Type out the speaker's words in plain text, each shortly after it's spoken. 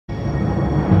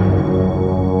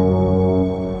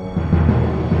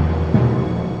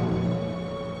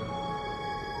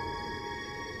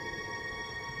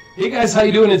guys, how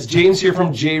you doing? It's James here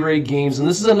from Jraegames, and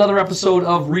this is another episode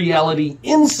of Reality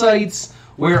Insights,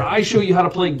 where I show you how to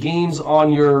play games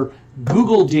on your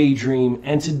Google Daydream.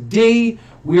 And today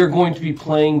we are going to be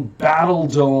playing Battle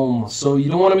Dome, so you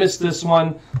don't want to miss this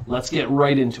one. Let's get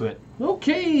right into it.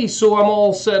 Okay, so I'm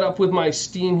all set up with my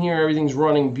Steam here. Everything's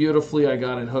running beautifully. I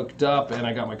got it hooked up, and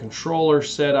I got my controller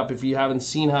set up. If you haven't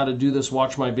seen how to do this,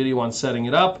 watch my video on setting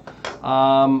it up.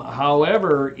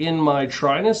 However, in my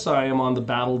Trinus, I am on the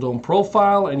Battle Dome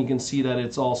profile, and you can see that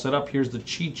it's all set up. Here's the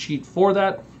cheat sheet for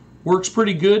that. Works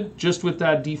pretty good just with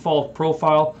that default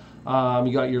profile.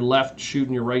 You got your left shoot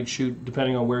and your right shoot,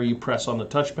 depending on where you press on the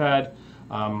touchpad.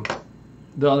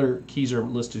 The other keys are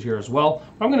listed here as well.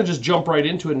 I'm going to just jump right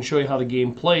into it and show you how the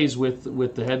game plays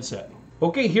with the headset.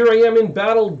 Okay, here I am in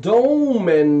Battle Dome,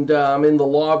 and I'm in the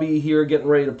lobby here getting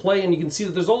ready to play, and you can see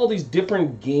that there's all these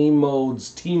different game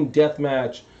modes: Team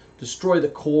Deathmatch, Destroy the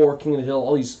Core, King of the Hill,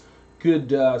 all these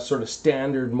good sort of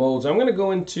standard modes. I'm going to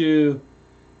go into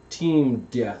Team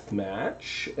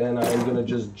Deathmatch, and I'm going to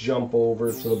just jump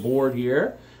over to the board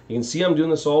here. You can see I'm doing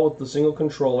this all with the single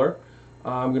controller.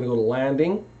 I'm going to go to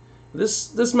landing.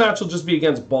 This match will just be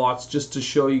against bots, just to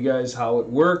show you guys how it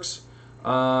works.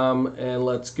 And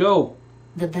let's go.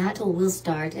 The battle will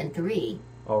start in 3,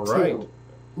 all right. 2,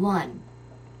 1.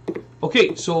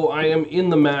 Okay, so I am in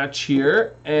the match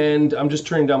here, and I'm just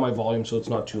turning down my volume so it's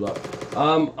not too loud.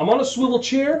 I'm on a swivel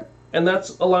chair, and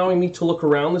that's allowing me to look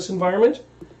around this environment.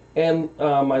 And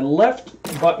my left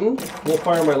button will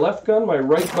fire my left gun, my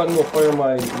right button will fire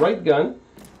my right gun,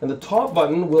 and the top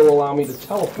button will allow me to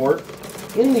teleport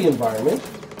in the environment.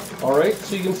 Alright,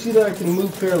 so you can see that I can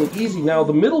move fairly easy. Now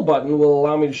the middle button will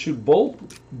allow me to shoot both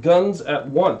guns at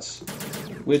once,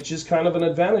 which is kind of an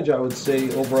advantage, I would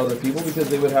say, over other people, because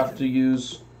they would have to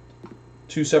use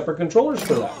 2 separate controllers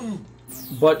for that.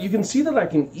 But you can see that I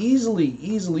can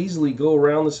easily go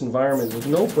around this environment with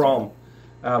no problem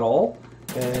at all.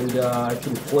 And I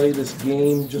can play this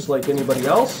game just like anybody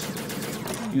else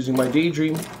using my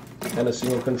Daydream and a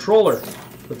single controller.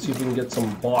 Let's see if we can get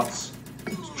some bots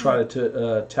to try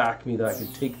to attack me, that I can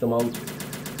take them out.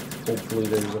 Hopefully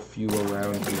there's a few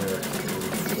around here.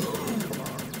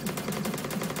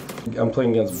 I'm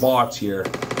playing against bots here,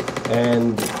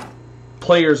 and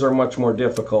players are much more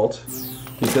difficult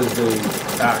because they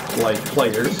act like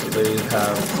players. They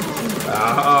have...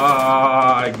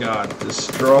 I got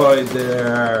destroyed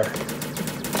there.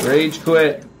 Rage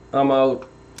quit. I'm out.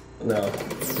 No,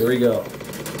 here we go.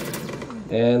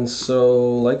 And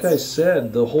so, like I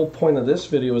said, the whole point of this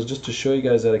video is just to show you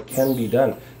guys that it can be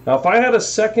done. Now, if I had a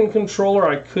second controller,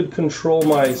 I could control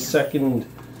my second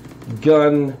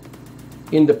gun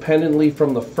independently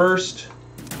from the first.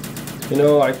 You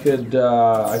know, I could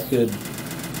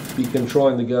be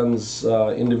controlling the guns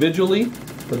individually.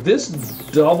 But this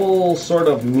double sort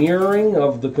of mirroring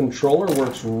of the controller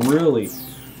works really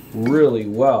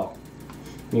well.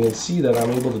 You can see that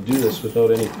I'm able to do this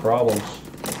without any problems.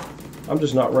 I'm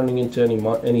just not running into any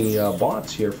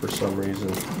bots here for some reason.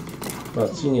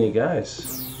 Not seeing any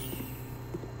guys.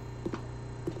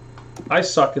 I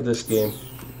suck at this game.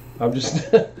 I'm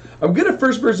just I'm good at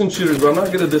first-person shooters, but I'm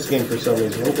not good at this game for some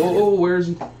reason. Oh, where is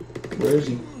he? Where is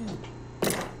he?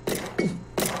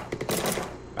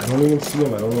 I don't even see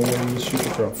him. I don't know where he was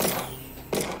shooting from.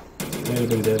 May have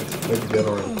been dead. Might be dead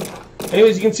already.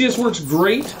 Anyways, you can see this works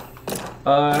great.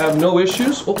 I have no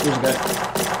issues. Oh, there's a guy.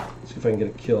 Let's see if I can get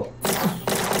a kill.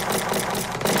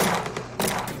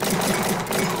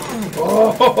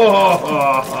 Oh,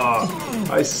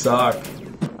 I suck.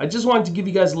 I just wanted to give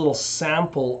you guys a little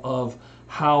sample of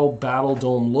how Battle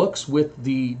Dome looks with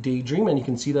the Daydream, and you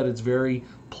can see that it's very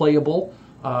playable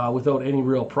without any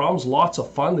real problems. Lots of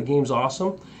fun. The game's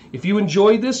awesome. If you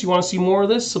enjoyed this, you want to see more of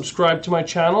this, subscribe to my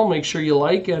channel. Make sure you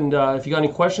like, and if you got any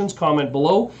questions, comment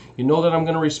below. You know that I'm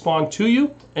going to respond to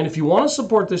you. And if you want to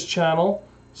support this channel,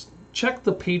 check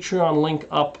the Patreon link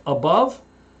up above.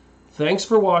 Thanks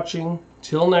for watching.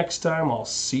 Till next time, I'll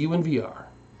see you in VR.